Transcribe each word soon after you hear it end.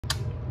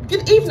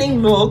Good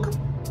evening, vlog.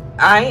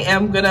 I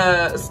am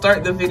gonna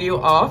start the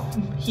video off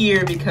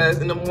here because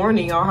in the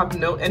morning I'll have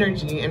no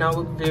energy and I'll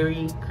look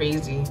very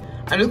crazy.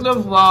 I'm just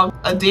gonna vlog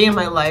a day in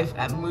my life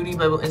at Moody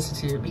Bible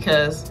Institute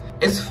because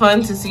it's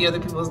fun to see other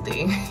people's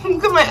day.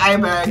 Look at my eye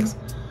bags.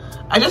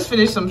 I just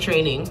finished some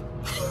training.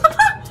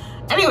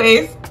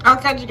 Anyways, I'll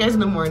catch you guys in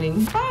the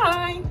morning.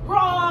 Bye.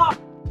 Raw.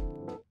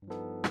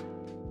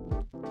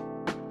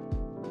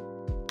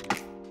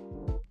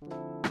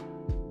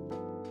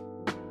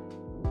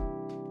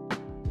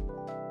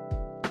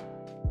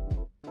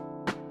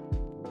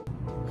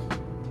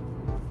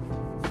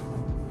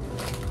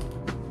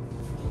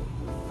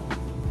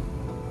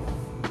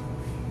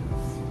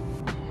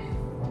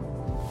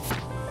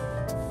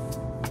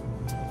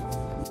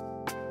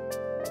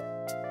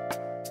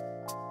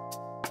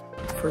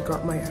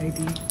 Forgot my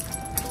ID.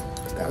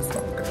 That's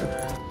not good.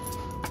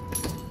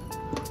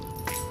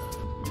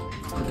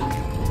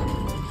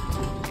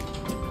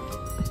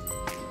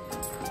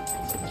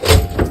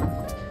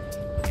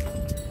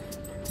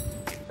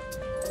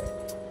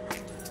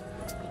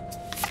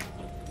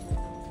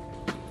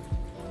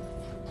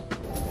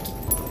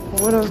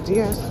 Buenos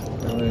días.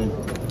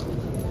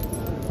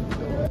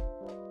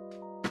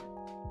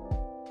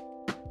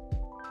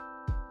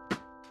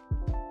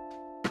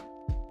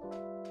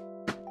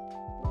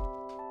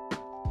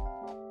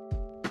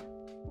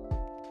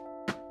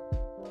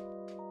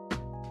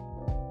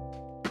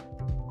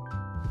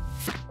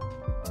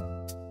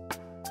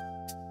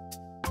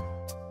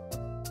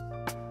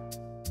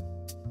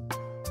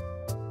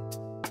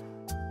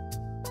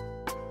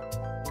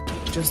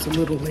 Just a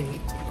little late.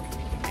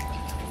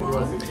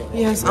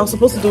 Yes, I was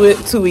supposed to do it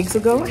 2 weeks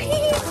ago,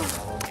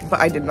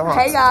 but I did not.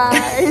 Hey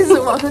guys,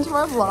 welcome to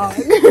my vlog.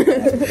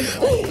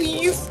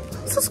 Please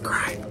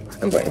subscribe.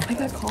 I'm going. I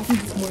got coffee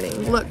this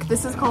morning. Look,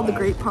 this is called the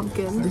Great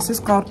Pumpkin. This is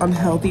called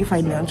unhealthy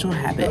financial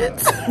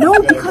habits. No,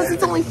 because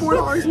it's only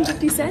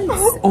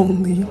 $4.50.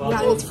 Only.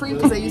 Yeah, and it's free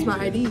because I use my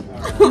ID.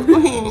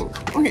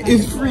 Okay,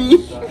 it's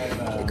free.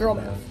 Girl.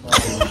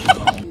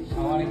 I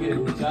want to get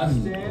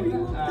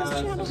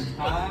Justin some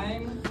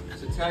time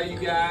to tell you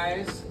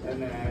guys,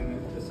 and then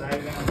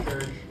deciding on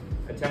church,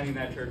 attending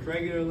that church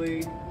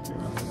regularly.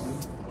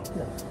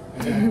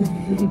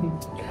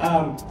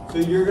 So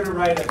you're gonna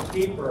write a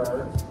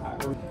paper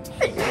so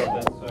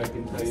I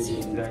can tell you the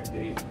exact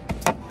date.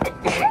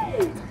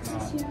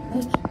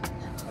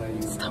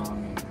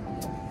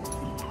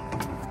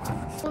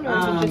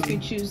 Just we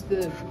choose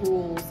the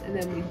rules and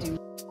then we do.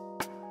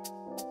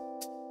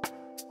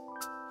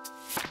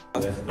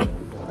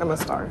 I'm a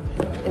star.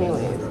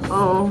 Anyways,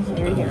 oh,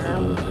 you're here.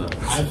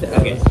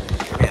 Okay.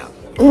 Yeah.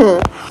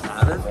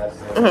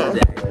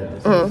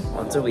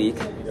 Once a week,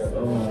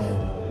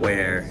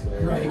 where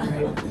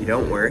you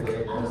don't work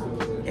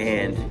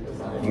and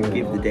you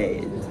give the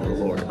day to the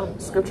Lord. Oh,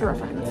 scripture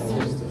reference.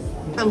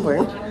 I'm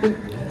bored.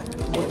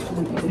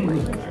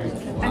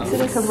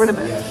 Exodus, because we're the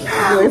best.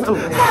 Anyways, I'm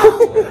bored.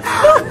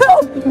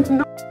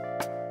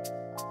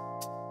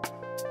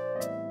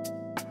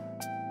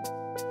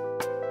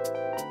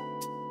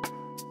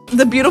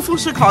 The beautiful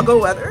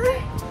Chicago weather.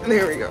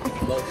 There we go.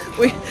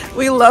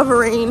 We love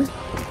rain.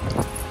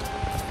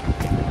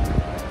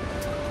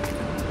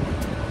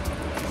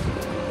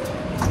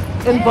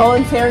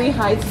 Involuntary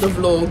hides the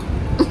vlog.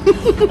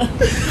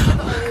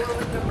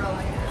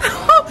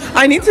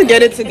 I need to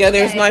get it together.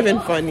 It's not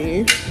even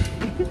funny.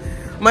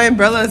 My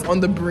umbrella is on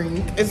the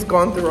brink. It's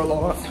gone through a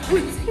lot.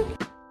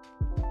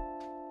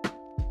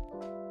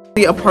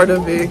 Be a part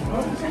of it.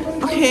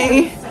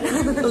 Okay.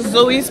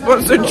 Zoe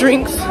sponsored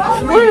drinks.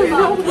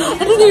 I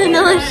didn't even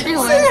know where she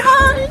was. Say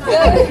hi.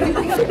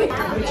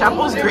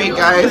 Chapel's great,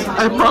 guys.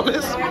 I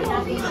promise.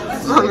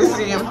 Let me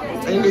see him.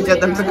 I need to get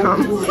them to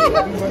come.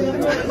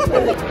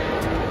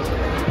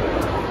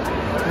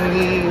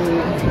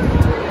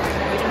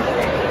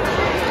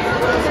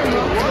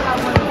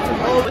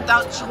 Oh,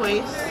 without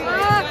choice.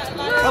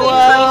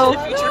 Hello.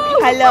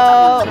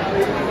 Hello.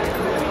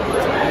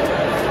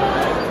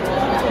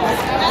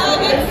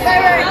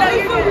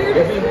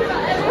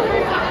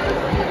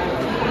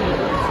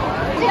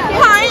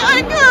 Hi,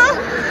 Ika.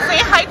 Say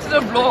hi to the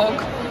vlog.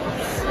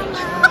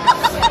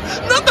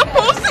 Not the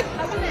post.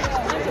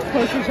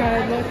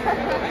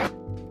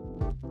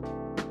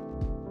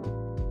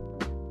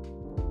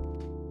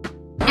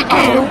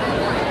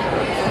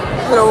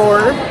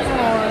 Lord.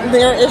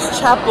 There is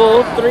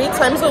chapel 3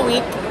 times a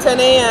week, 10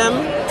 a.m.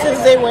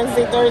 Tuesday,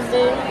 Wednesday,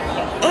 Thursday.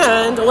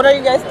 And what are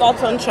you guys'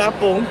 thoughts on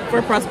chapel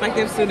for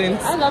prospective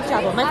students? I love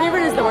chapel. My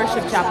favorite is the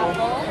worship chapel.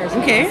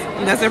 Okay,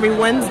 and that's every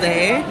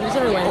Wednesday. It's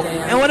every Wednesday.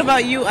 Yeah. And what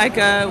about you,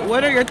 Ika?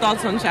 What are your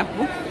thoughts on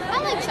chapel? I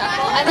like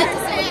chapel. I like to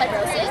sit with my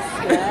brosis.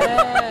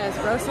 Yes,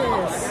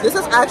 brosis. This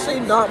is actually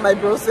not my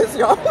brosis,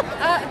 y'all.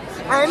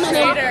 I'm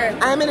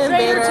an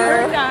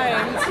invader.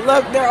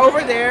 Look, they're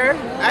over there.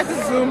 I have to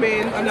zoom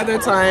in another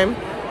time.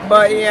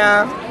 But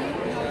yeah,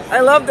 I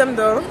love them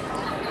though.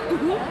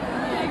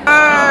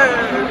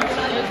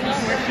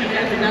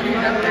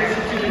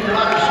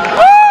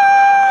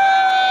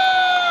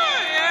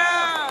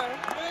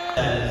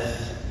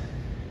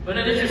 But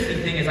an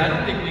interesting thing is I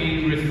don't think we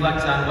we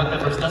reflect on what the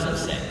verse doesn't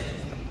say.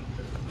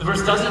 The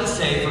verse doesn't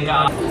say for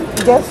God.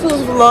 Guess who's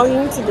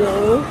vlogging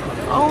today?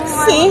 Oh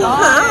my God.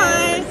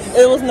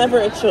 Hi. It was never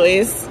a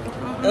choice.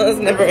 It was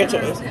never a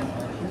choice.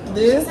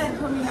 This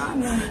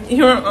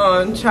here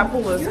on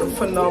Chapel was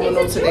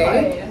phenomenal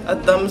today. A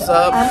thumbs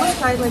up. I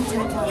almost cried like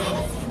 10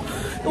 times.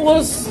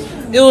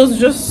 It was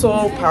just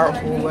so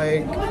powerful.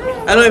 Like,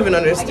 I don't even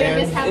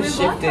understand. It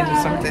shifted to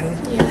something.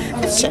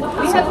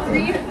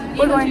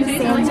 We're going to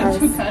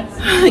Santa's.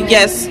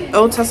 Yes,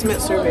 Old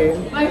Testament survey.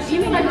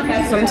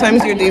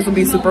 Sometimes your days will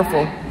be super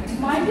full.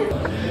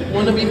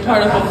 Want to be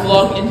part of a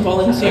vlog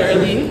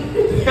involuntarily?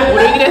 What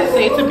are you gonna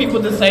say to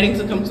people deciding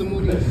to come to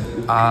Moody?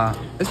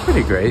 It's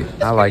pretty great.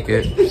 I like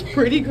it. It's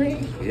pretty great.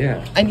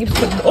 Yeah. I need to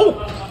put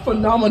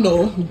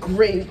phenomenal,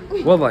 great.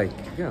 Well, like,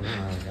 yeah.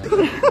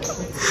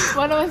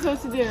 What am I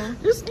supposed to do?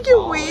 Just you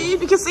can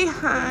wave. You can say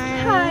hi.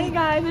 Hi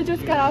guys, I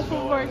just got off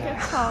of work at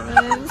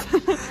Commons.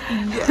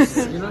 Yes.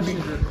 You know she's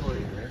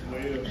recording,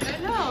 right? I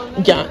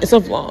know. Yeah, it's a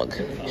vlog.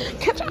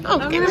 Catch up.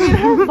 I'm gonna be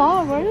her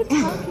mom. What are you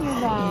talking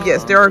about?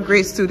 Yes, there are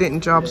great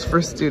student jobs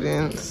for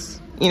students.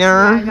 You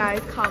know. Yeah,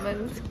 guys,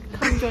 Commons.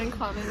 Come join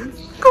Commons.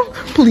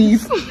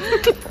 Please.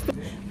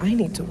 I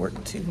need to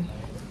work too.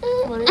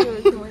 What are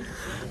you doing?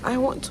 I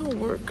want to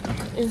work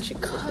in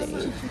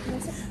Chick-fil-A.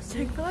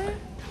 Chick-fil-A?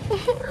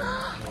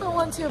 I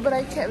want to, but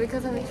I can't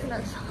because I'm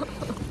international.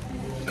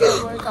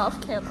 Can't work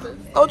off campus.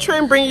 I'll try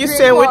and bring you Drink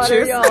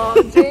sandwiches. Water,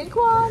 y'all. Drink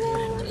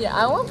water. Yeah,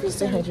 I want to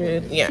stay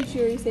hydrated. Yeah.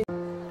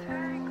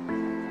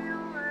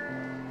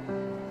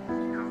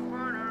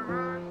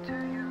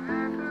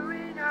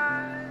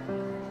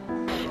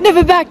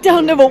 Never back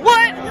down, never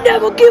what?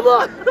 Never give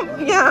up.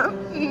 Yeah,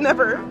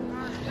 never.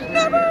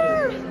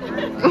 Never.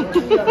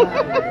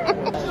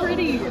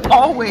 Pretty.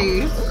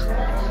 Always.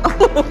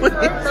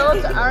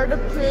 Those are the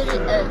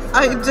prettiest.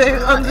 I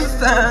don't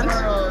understand.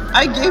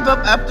 I gave up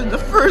after the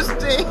first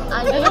day.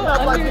 I gave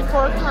up like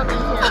before coming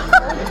here.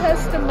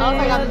 Testament. I was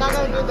like, I'm not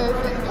gonna do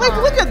this. Like,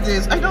 look at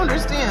this. I don't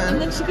understand.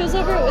 And then she goes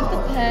over it with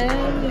the pen.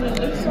 And it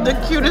looks so The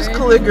cutest pretty.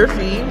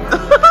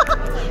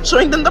 calligraphy.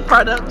 Showing them the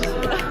product.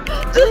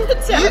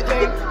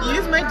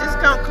 Use my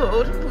discount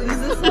code, please.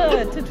 Is this a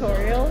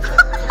tutorial?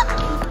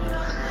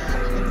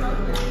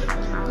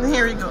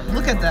 Here we go.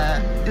 Look at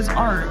that. It's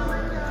art.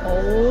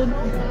 Old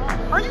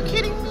Are you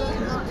kidding me?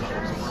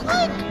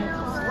 Like,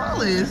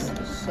 flawless.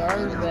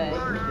 survey.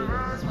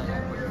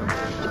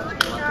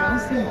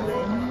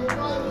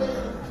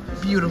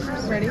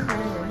 Beautiful. Ready?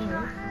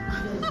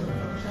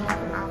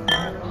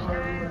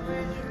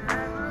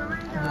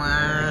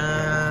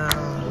 Wow.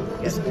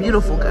 It's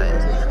beautiful,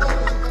 guys.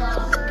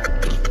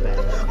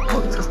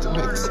 Oh, just a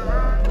mix.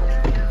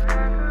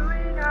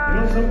 You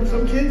know,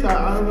 some kids,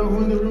 I don't know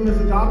who in the room is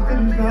adopted,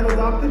 who's not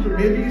adopted, but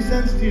maybe you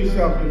sense to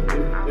yourself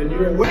and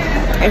you're aware.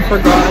 I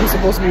forgot I'm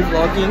supposed to be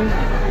vlogging.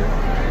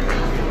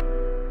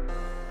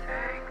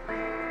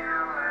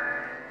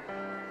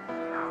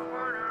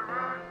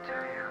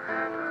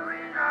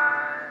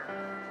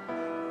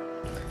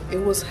 It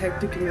was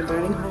hectic in the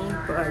dining hall,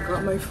 but I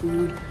got my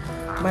food.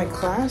 My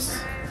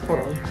class, hold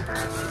on.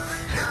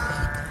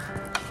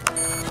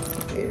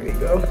 Here we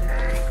go.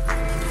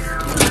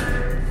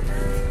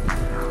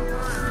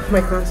 My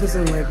class is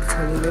in like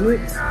 20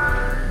 minutes,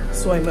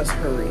 so I must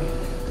hurry.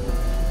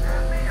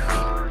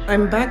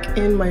 I'm back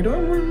in my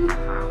dorm room,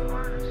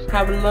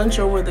 having lunch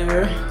over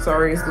there.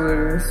 Sorry, it's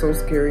literally so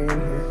scary in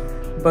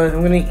here. But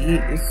I'm gonna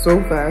eat it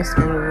so fast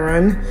and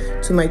run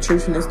to my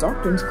church and its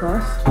doctrines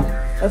class.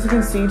 As you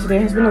can see, today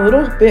has been a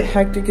little bit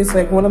hectic. It's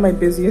like one of my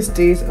busiest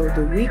days of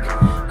the week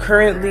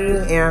currently,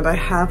 and I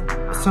have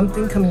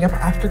something coming up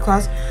after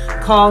class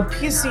called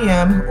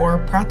PCM, or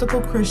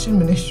Practical Christian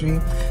Ministry,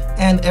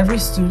 and every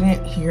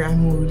student here at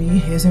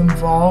Moody is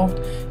involved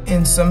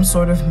in some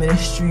sort of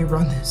ministry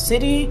around the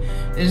city.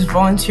 It is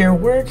volunteer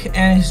work,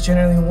 and it's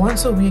generally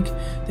once a week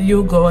that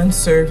you'll go and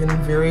serve in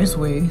various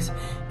ways,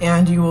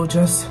 and you will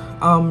just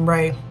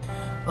write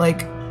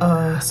like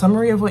a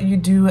summary of what you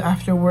do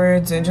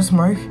afterwards and just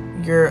mark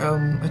your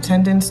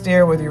attendance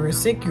there, whether you were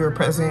sick, you were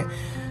present,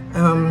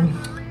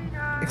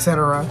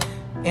 etc.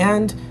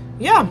 And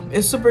yeah,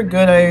 it's super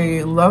good.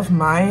 I love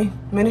my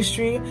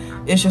ministry.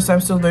 It's just I'm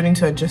still learning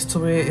to adjust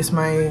to it. It's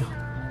my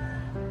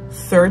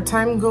third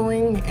time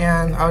going,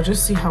 and I'll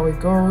just see how it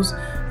goes.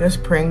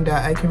 Just praying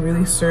that I can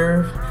really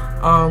serve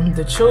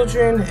the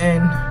children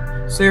and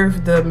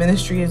serve the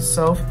ministry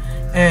itself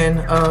in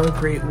a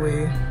great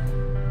way.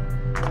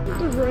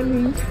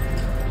 Running.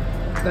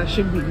 That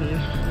should be me.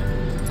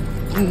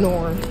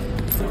 Nor. Who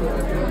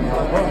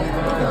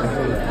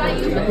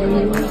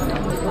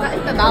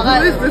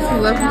is this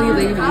lovely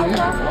lady?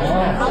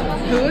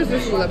 Who is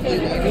this lovely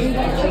lady?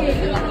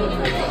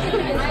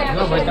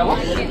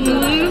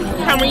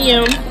 How are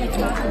you?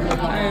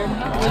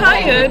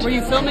 Tired. Were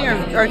you filming or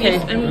okay?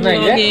 I'm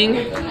vlogging.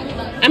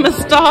 I'm a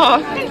star.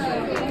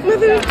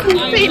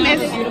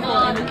 Famous.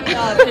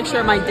 Beautiful picture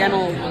of my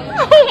dental.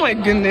 Oh my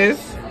goodness.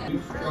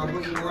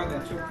 Struggling more,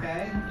 that's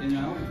okay, you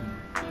know.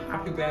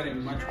 Talk about it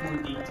in much more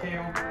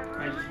detail.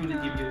 I just want to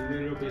give you a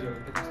little bit of,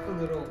 just a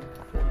little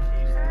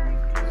foretaste.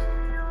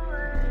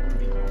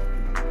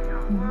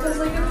 Because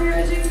like if you're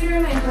a here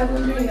and I had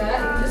them doing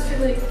that, you just feel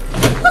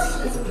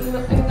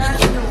like I'm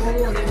not in the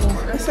role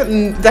anymore. I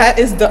said, that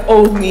is the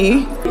old me.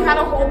 You had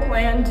a whole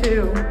plan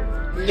too.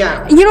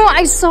 Yeah. You know,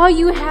 I saw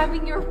you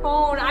having your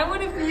phone. I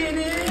want to be in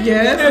it.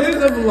 Yes, this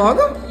is a vlog.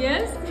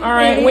 Yes. All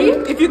right,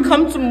 if you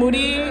come to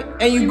Moody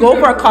and you go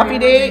for a coffee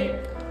date,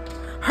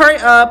 hurry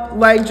up,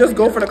 like just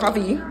go for the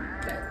coffee.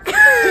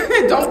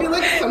 Don't be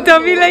like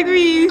Don't be like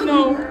me.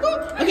 No.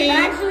 Okay.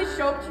 I actually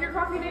show up to your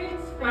coffee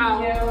dates.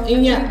 Thank you.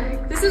 And yeah,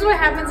 This is what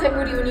happens at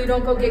Moody when you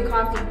don't go get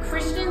coffee.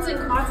 Christians and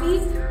coffee,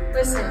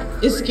 listen.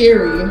 it's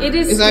scary. It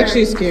is It's scary.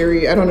 actually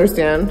scary. I don't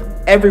understand.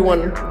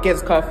 Everyone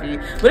gets coffee,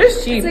 but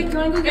it's cheap. It's like, you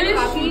want to go get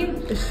coffee?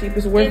 It's cheap.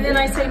 It's worth And it. then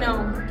I say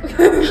no.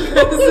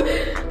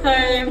 Because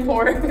I'm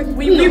poor.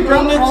 We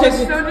broke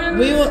college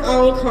children. I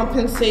will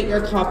compensate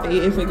your coffee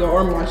if we go,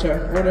 or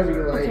matcha, whatever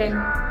you like. Okay.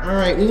 All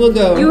right, we will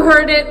go. You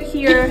heard it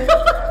here.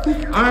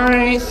 All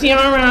right, see you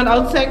around.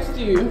 I'll text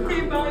you.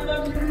 Okay, bye,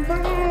 love you.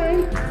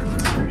 Bye.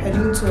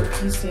 Heading to a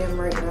PCM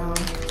right now.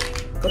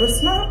 Go to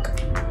snack.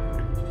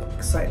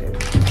 Excited.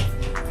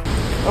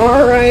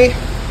 All right,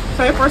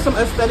 time for some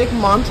aesthetic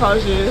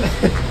montages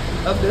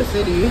of the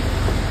city.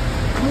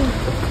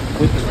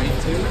 With the rain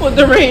too? With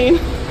the rain.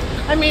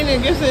 I mean,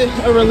 it gives it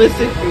a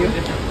realistic view.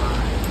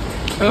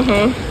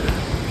 Uh-huh.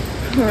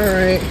 All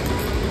right.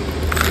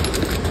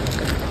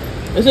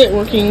 Is it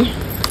working?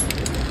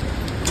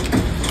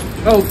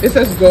 Oh, it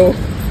says go.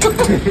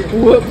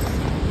 Whoops.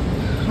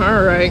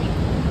 All right.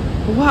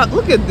 Wow,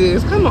 look at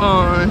this. Come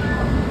on.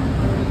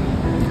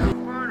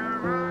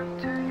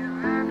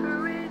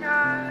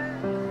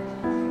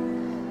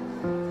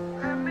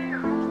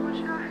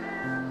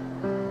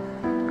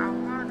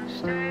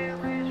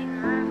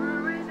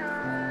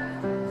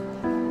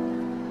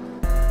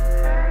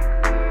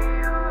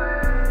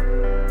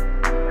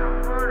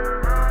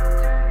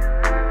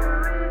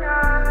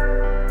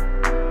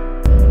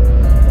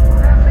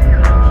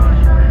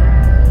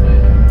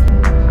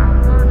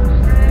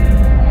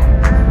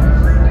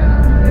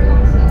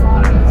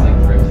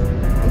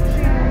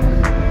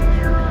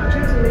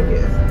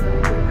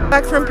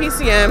 Back from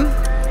PCM.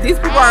 These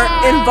people are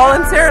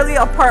involuntarily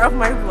a part of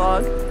my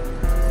vlog.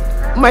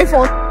 My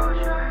phone